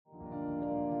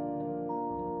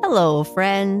Hello,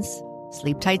 friends.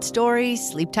 Sleep Tight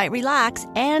Stories, Sleep Tight Relax,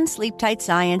 and Sleep Tight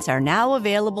Science are now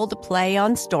available to play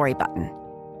on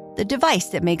Storybutton, the device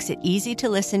that makes it easy to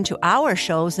listen to our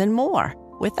shows and more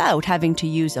without having to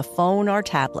use a phone or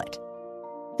tablet.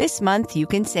 This month, you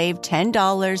can save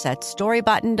 $10 at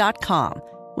storybutton.com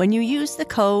when you use the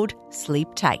code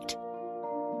SLEEPTIGHT.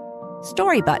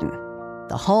 Storybutton,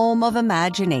 the home of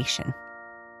imagination.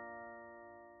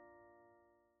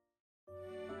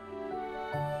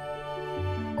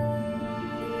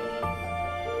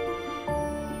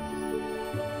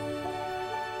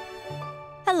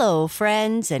 Hello,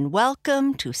 friends, and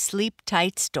welcome to Sleep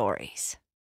Tight Stories.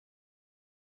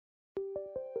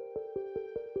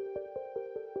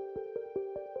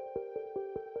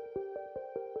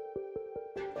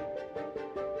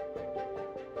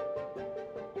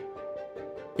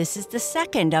 This is the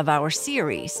second of our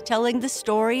series telling the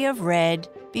story of Red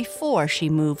before she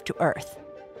moved to Earth,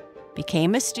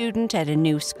 became a student at a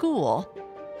new school,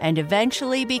 and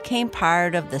eventually became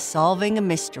part of the Solving a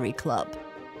Mystery Club.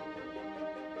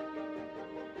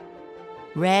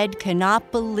 Red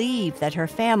cannot believe that her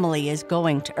family is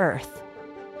going to Earth.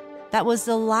 That was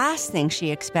the last thing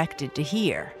she expected to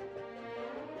hear.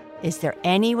 Is there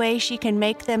any way she can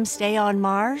make them stay on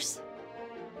Mars?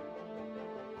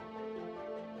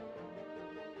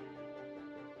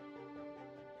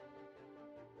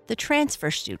 The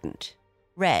transfer student,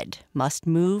 Red, must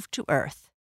move to Earth.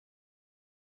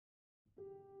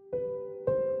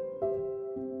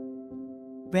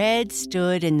 Red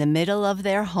stood in the middle of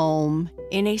their home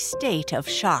in a state of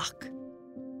shock.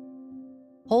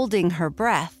 Holding her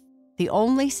breath, the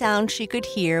only sound she could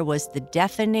hear was the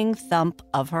deafening thump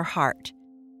of her heart,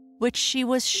 which she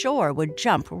was sure would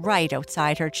jump right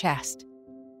outside her chest.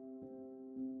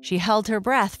 She held her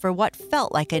breath for what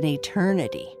felt like an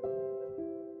eternity.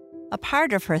 A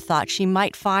part of her thought she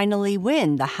might finally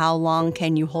win the How Long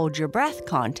Can You Hold Your Breath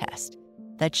contest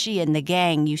that she and the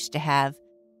gang used to have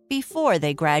before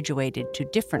they graduated to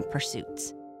different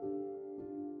pursuits.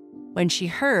 When she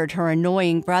heard her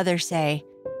annoying brother say,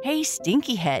 "Hey,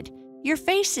 Stinky Head, your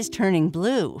face is turning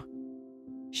blue,"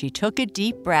 she took a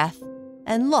deep breath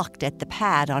and looked at the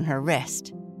pad on her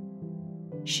wrist.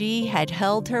 She had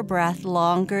held her breath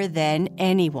longer than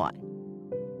anyone.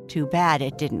 Too bad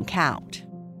it didn't count.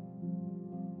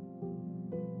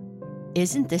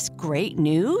 "Isn't this great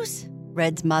news?"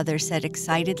 Red's mother said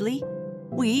excitedly.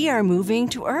 "We are moving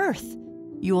to Earth.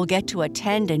 You will get to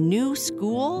attend a new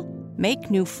school, make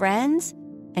new friends,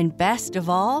 and best of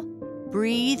all,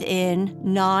 breathe in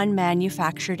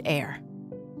non-manufactured air."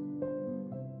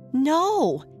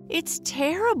 "No, it's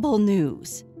terrible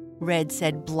news," Red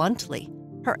said bluntly,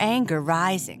 her anger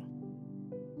rising.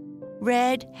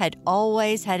 Red had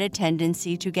always had a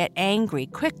tendency to get angry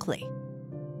quickly,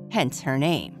 hence her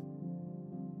name.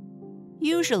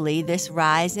 Usually, this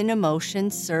rise in emotion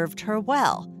served her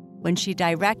well when she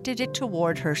directed it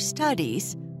toward her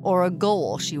studies or a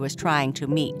goal she was trying to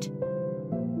meet.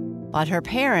 But her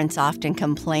parents often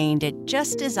complained it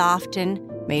just as often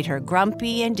made her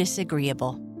grumpy and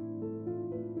disagreeable.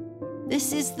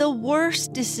 "This is the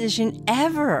worst decision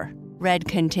ever," Red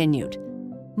continued.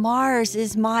 "Mars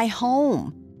is my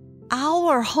home,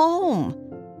 our home.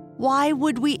 Why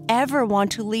would we ever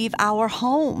want to leave our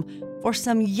home for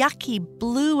some yucky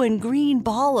blue and green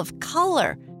ball of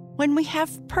color when we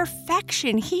have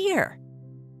perfection here?"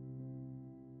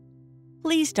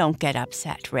 "Please don't get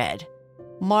upset, Red.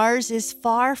 Mars is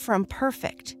far from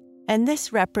perfect, and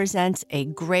this represents a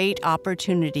great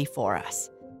opportunity for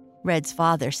us," Red's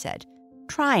father said,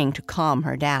 trying to calm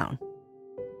her down.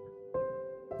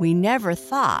 "We never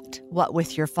thought, what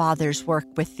with your father's work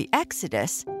with the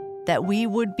Exodus, that we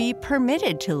would be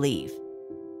permitted to leave.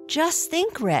 Just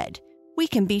think, Red, we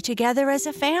can be together as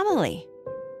a family."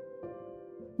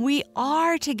 "We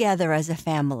are together as a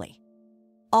family.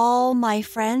 All my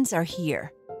friends are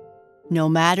here. No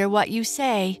matter what you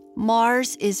say,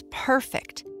 Mars is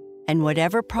perfect, and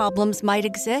whatever problems might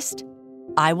exist,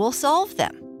 I will solve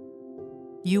them.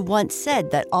 You once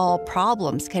said that all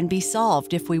problems can be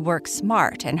solved if we work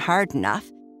smart and hard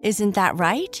enough. Isn't that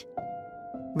right?"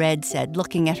 Red said,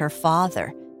 looking at her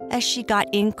father as she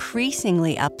got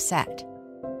increasingly upset.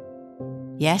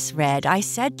 "Yes, Red, I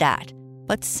said that,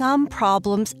 but some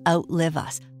problems outlive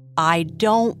us. I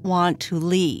don't want to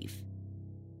leave,"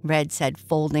 Red said,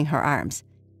 folding her arms.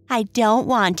 "I don't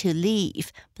want to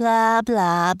leave, blah,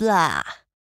 blah, blah,"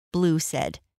 Blue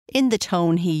said, in the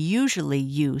tone he usually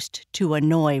used to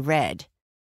annoy Red.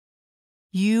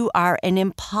 "You are an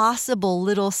impossible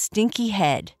little stinky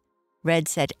head," Red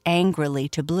said angrily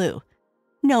to Blue.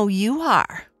 "No, you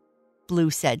are," Blue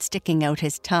said, sticking out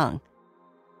his tongue.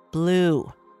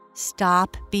 "Blue,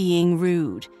 "Stop being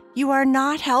rude. You are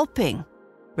not helping,"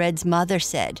 Red's mother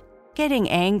said, getting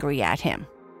angry at him.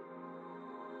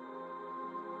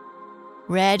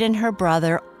 Red and her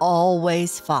brother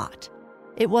always fought.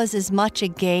 It was as much a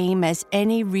game as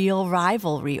any real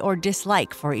rivalry or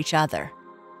dislike for each other.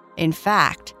 In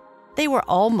fact, they were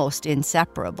almost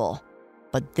inseparable,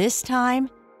 but this time,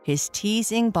 his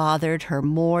teasing bothered her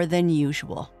more than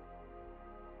usual.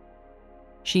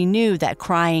 She knew that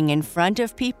crying in front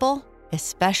of people,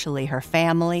 especially her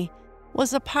family,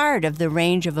 was a part of the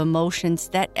range of emotions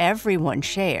that everyone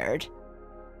shared.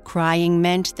 Crying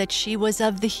meant that she was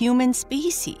of the human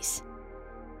species.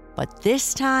 But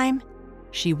this time,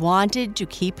 she wanted to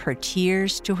keep her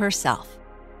tears to herself.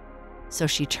 So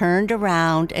she turned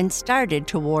around and started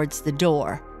towards the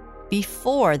door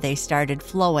before they started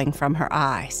flowing from her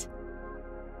eyes.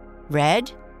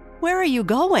 "Red, where are you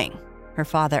going?" her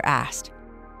father asked.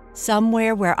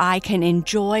 "Somewhere where I can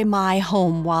enjoy my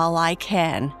home while I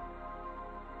can."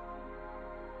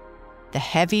 The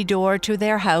heavy door to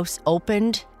their house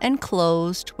opened and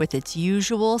closed with its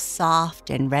usual soft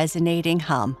and resonating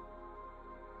hum.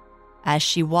 As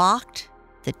she walked,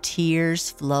 the tears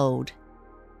flowed.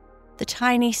 The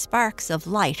tiny sparks of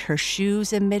light her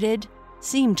shoes emitted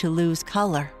seemed to lose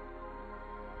color.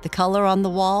 The color on the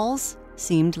walls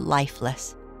seemed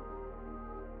lifeless.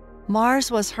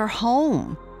 Mars was her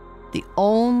home, the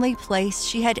only place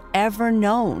she had ever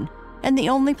known, and the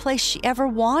only place she ever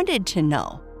wanted to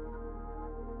know.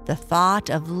 The thought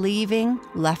of leaving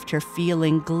left her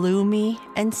feeling gloomy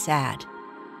and sad.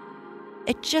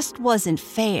 It just wasn't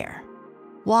fair.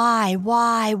 Why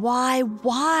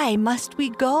must we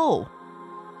go?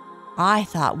 I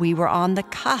thought we were on the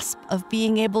cusp of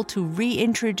being able to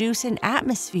reintroduce an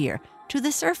atmosphere to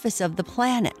the surface of the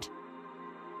planet,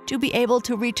 to be able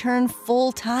to return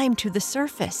full time to the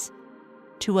surface,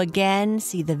 to again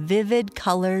see the vivid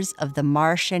colors of the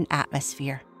Martian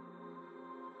atmosphere.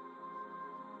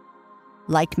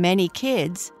 Like many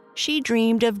kids, she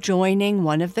dreamed of joining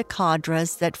one of the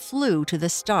cadres that flew to the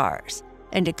stars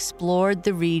and explored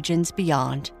the regions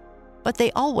beyond, but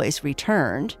they always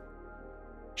returned.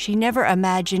 She never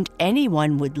imagined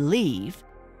anyone would leave,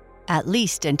 at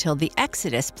least until the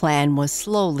Exodus plan was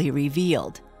slowly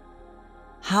revealed.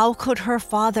 How could her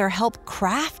father help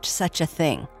craft such a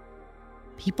thing?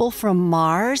 People from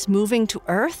Mars moving to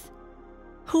Earth?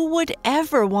 Who would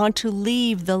ever want to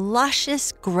leave the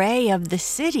luscious gray of the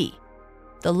city,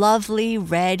 the lovely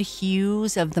red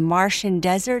hues of the Martian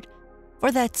desert,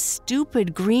 for that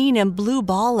stupid green and blue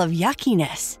ball of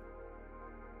yuckiness?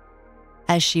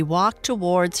 As she walked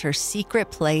towards her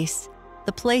secret place,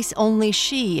 the place only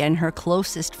she and her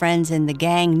closest friends in the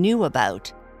gang knew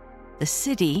about, the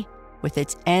city, with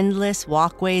its endless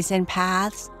walkways and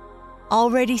paths,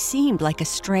 already seemed like a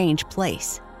strange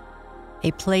place.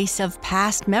 A place of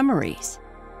past memories.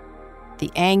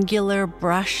 The angular,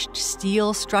 brushed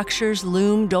steel structures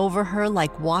loomed over her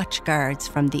like watchguards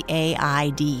from the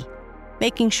AID,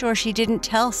 making sure she didn't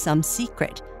tell some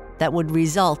secret that would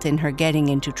result in her getting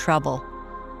into trouble.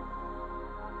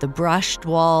 The brushed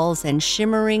walls and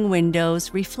shimmering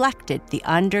windows reflected the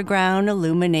underground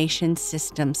illumination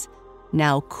system's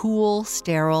now cool,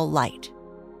 sterile light.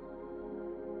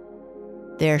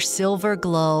 Their silver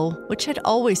glow, which had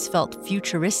always felt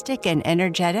futuristic and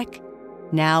energetic,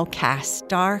 now cast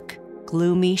stark,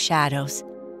 gloomy shadows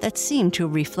that seemed to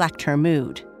reflect her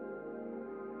mood.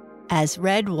 As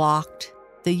Red walked,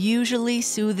 the usually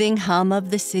soothing hum of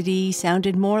the city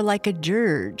sounded more like a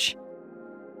dirge.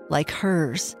 Like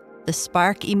hers, the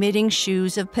spark-emitting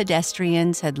shoes of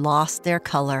pedestrians had lost their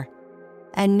color,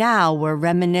 and now were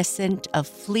reminiscent of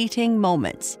fleeting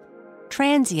moments,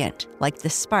 transient like the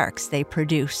sparks they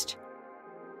produced.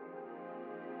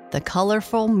 The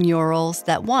colorful murals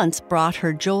that once brought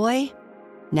her joy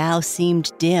now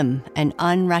seemed dim and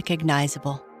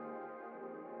unrecognizable.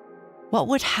 What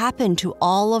would happen to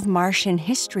all of Martian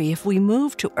history if we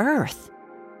moved to Earth?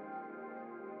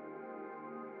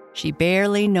 She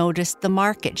barely noticed the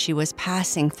market she was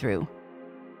passing through.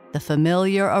 The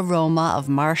familiar aroma of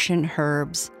Martian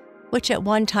herbs, which at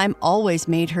one time always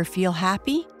made her feel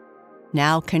happy,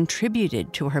 now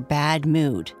contributed to her bad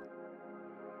mood.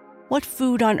 What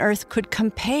food on Earth could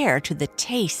compare to the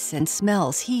tastes and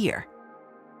smells here?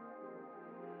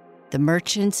 The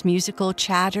merchants' musical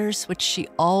chatters, which she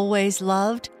always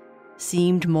loved,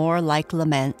 seemed more like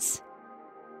laments.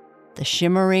 The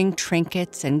shimmering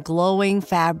trinkets and glowing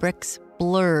fabrics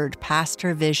blurred past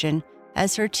her vision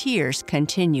as her tears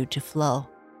continued to flow.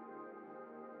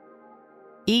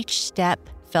 Each step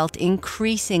felt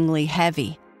increasingly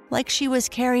heavy, like she was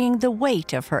carrying the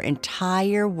weight of her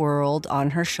entire world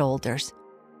on her shoulders.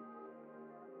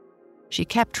 She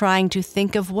kept trying to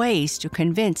think of ways to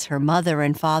convince her mother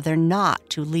and father not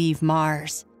to leave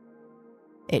Mars.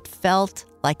 It felt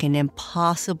like an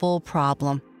impossible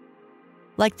problem,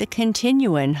 like the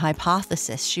continuum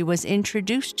hypothesis she was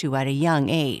introduced to at a young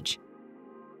age.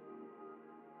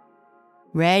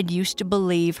 Red used to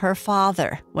believe her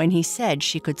father when he said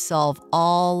she could solve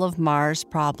all of Mars'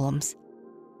 problems.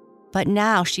 But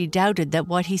now she doubted that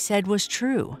what he said was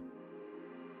true.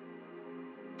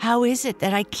 How is it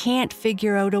that I can't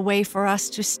figure out a way for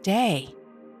us to stay?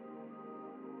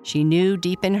 She knew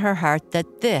deep in her heart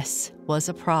that this was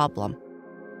a problem,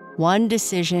 one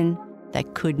decision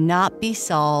that could not be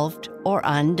solved or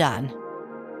undone.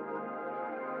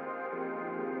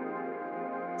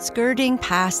 Skirting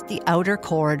past the outer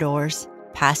corridors,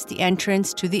 past the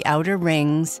entrance to the outer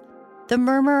rings, the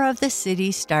murmur of the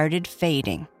city started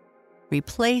fading,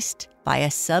 replaced by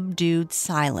a subdued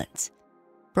silence,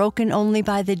 broken only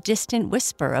by the distant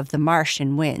whisper of the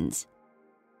Martian winds.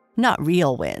 Not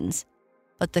real winds,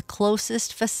 but the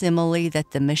closest facsimile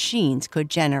that the machines could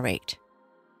generate.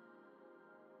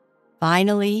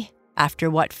 Finally, after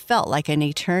what felt like an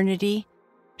eternity,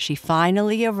 she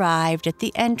finally arrived at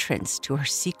the entrance to her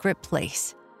secret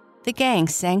place, the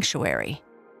gang's sanctuary,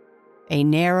 a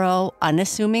narrow,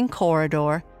 unassuming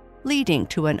corridor leading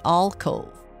to an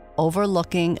alcove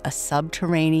overlooking a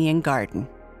subterranean garden.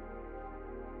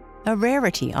 A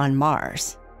rarity on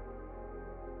Mars.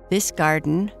 This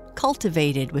garden,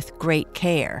 cultivated with great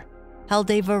care, held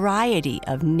a variety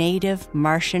of native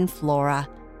Martian flora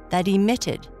that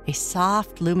emitted a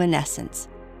soft luminescence.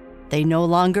 They no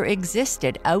longer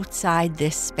existed outside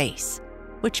this space,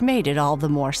 which made it all the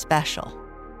more special.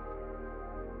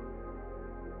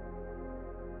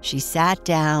 She sat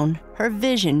down, her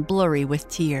vision blurry with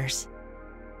tears.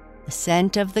 The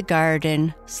scent of the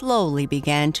garden slowly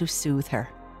began to soothe her.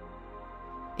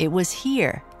 It was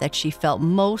here that she felt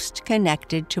most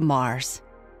connected to Mars.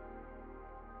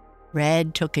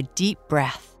 Red took a deep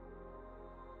breath.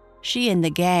 She and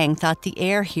the gang thought the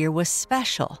air here was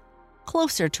special,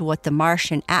 closer to what the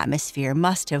Martian atmosphere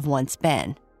must have once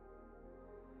been.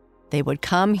 They would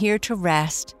come here to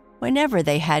rest whenever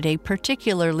they had a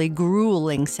particularly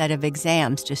grueling set of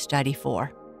exams to study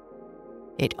for.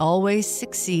 It always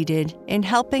succeeded in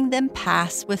helping them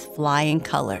pass with flying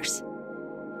colors.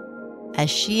 As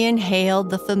she inhaled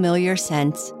the familiar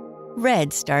scents,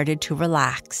 Red started to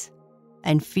relax,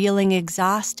 and feeling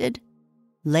exhausted,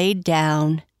 laid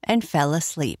down and fell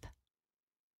asleep.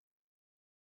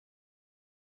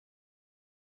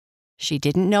 She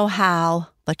didn't know how,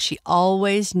 but she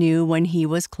always knew when he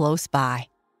was close by.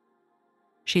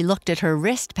 She looked at her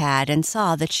wrist pad and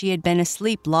saw that she had been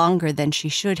asleep longer than she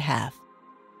should have.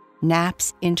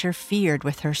 Naps interfered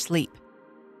with her sleep.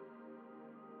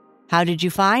 "How did you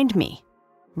find me?"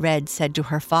 Red said to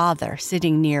her father,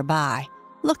 sitting nearby,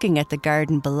 looking at the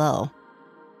garden below.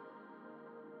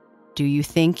 "Do you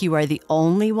think you are the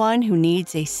only one who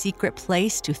needs a secret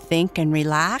place to think and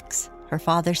relax?" her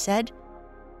father said.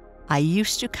 "I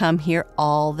used to come here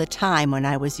all the time when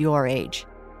I was your age.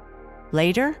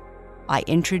 Later, I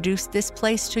introduced this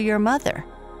place to your mother.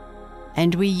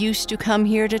 And we used to come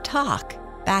here to talk,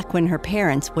 back when her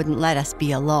parents wouldn't let us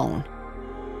be alone.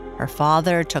 Her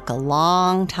father took a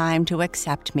long time to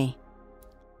accept me.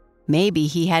 Maybe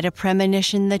he had a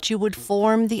premonition that you would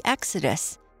form the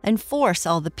Exodus and force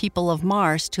all the people of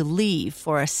Mars to leave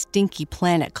for a stinky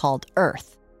planet called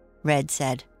Earth," Red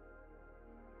said.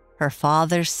 Her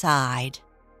father sighed.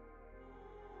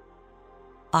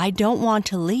 "I don't want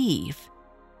to leave.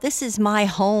 This is my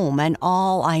home and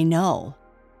all I know.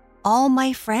 All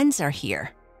my friends are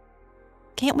here.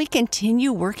 Can't we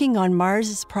continue working on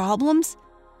Mars's problems?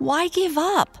 Why give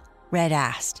up?" Red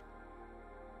asked.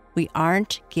 "We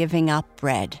aren't giving up,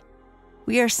 Red.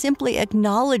 We are simply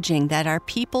acknowledging that our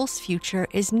people's future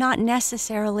is not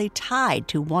necessarily tied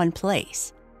to one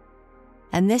place.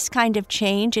 And this kind of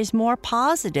change is more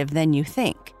positive than you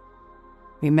think.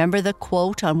 Remember the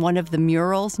quote on one of the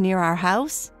murals near our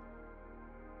house?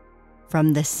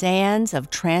 From the sands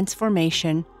of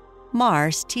transformation,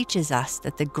 Mars teaches us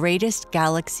that the greatest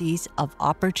galaxies of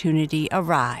opportunity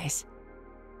arise."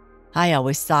 "I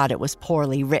always thought it was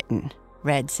poorly written,"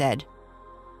 Red said.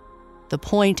 "The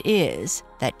point is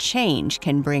that change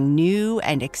can bring new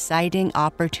and exciting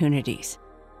opportunities."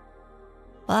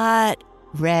 "But,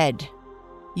 Red,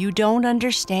 you don't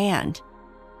understand.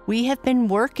 We have been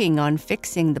working on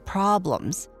fixing the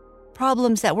problems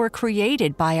that were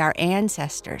created by our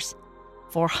ancestors,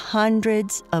 for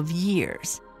hundreds of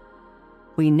years.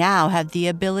 We now have the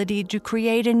ability to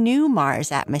create a new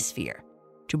Mars atmosphere,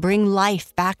 to bring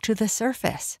life back to the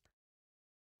surface."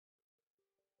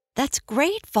 That's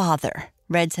great, Father,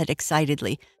 Red said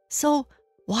excitedly. So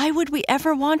why would we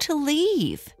ever want to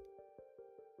leave?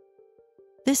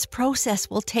 This process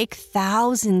will take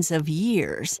thousands of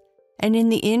years, and in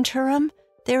the interim,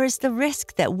 there is the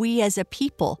risk that we as a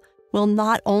people will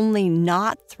not only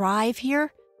not thrive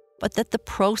here, but that the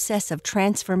process of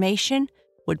transformation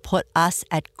would put us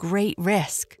at great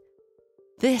risk.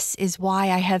 This is why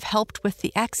I have helped with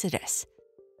the Exodus,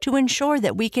 to ensure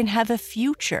that we can have a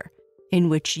future in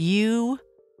which you,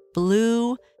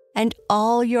 Blue, and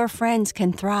all your friends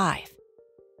can thrive.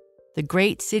 The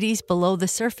great cities below the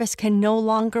surface can no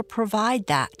longer provide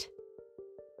that.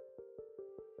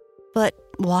 But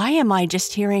why am I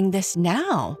just hearing this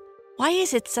now? Why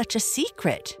is it such a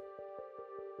secret?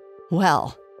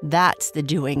 Well, that's the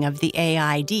doing of the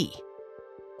AID.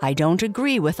 I don't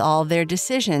agree with all their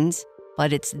decisions,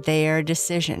 but it's their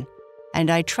decision, and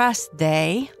I trust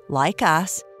they, like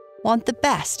us, want the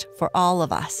best for all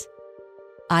of us.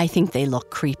 I think they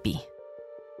look creepy.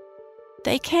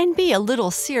 They can be a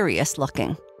little serious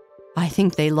looking. I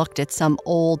think they looked at some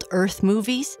old Earth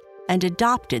movies and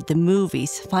adopted the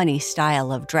movie's funny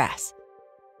style of dress.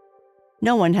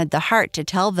 No one had the heart to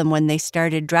tell them when they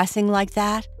started dressing like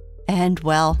that, and,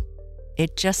 well,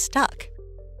 it just stuck.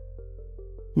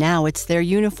 Now it's their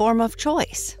uniform of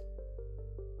choice.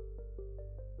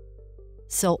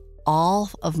 So all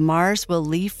of Mars will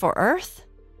leave for Earth?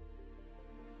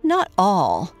 Not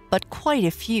all, but quite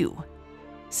a few.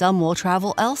 Some will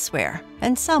travel elsewhere,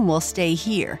 and some will stay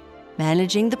here,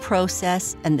 managing the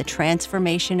process and the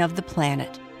transformation of the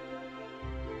planet.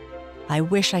 I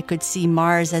wish I could see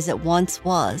Mars as it once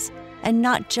was, and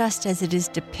not just as it is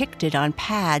depicted on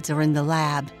pads or in the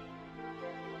lab.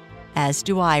 As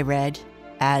do I, Red,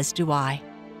 as do I.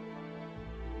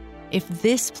 If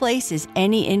this place is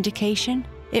any indication,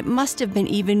 it must have been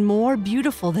even more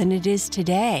beautiful than it is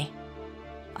today.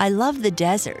 I love the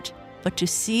desert, but to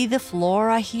see the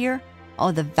flora here,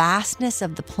 or the vastness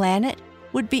of the planet,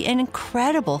 would be an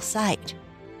incredible sight.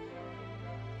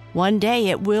 One day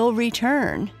it will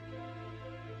return.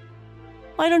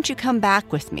 Why don't you come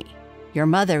back with me? Your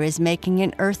mother is making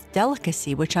an Earth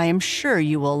delicacy which I am sure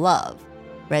you will love,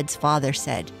 Red's father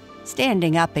said,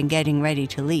 standing up and getting ready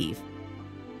to leave.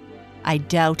 I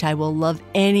doubt I will love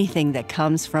anything that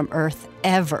comes from Earth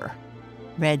ever,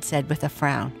 Red said with a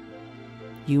frown.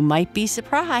 You might be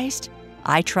surprised.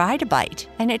 I tried a bite,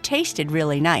 and it tasted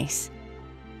really nice.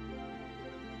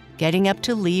 Getting up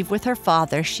to leave with her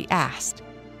father, she asked,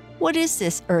 "What is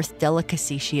this Earth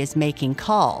delicacy she is making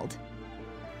called?"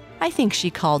 I think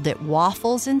she called it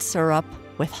waffles and syrup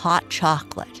with hot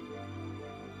chocolate.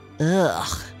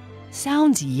 Ugh,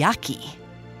 sounds yucky.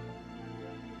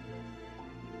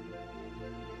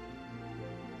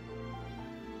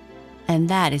 And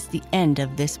that is the end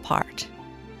of this part.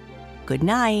 Good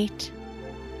night.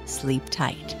 Sleep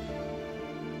tight.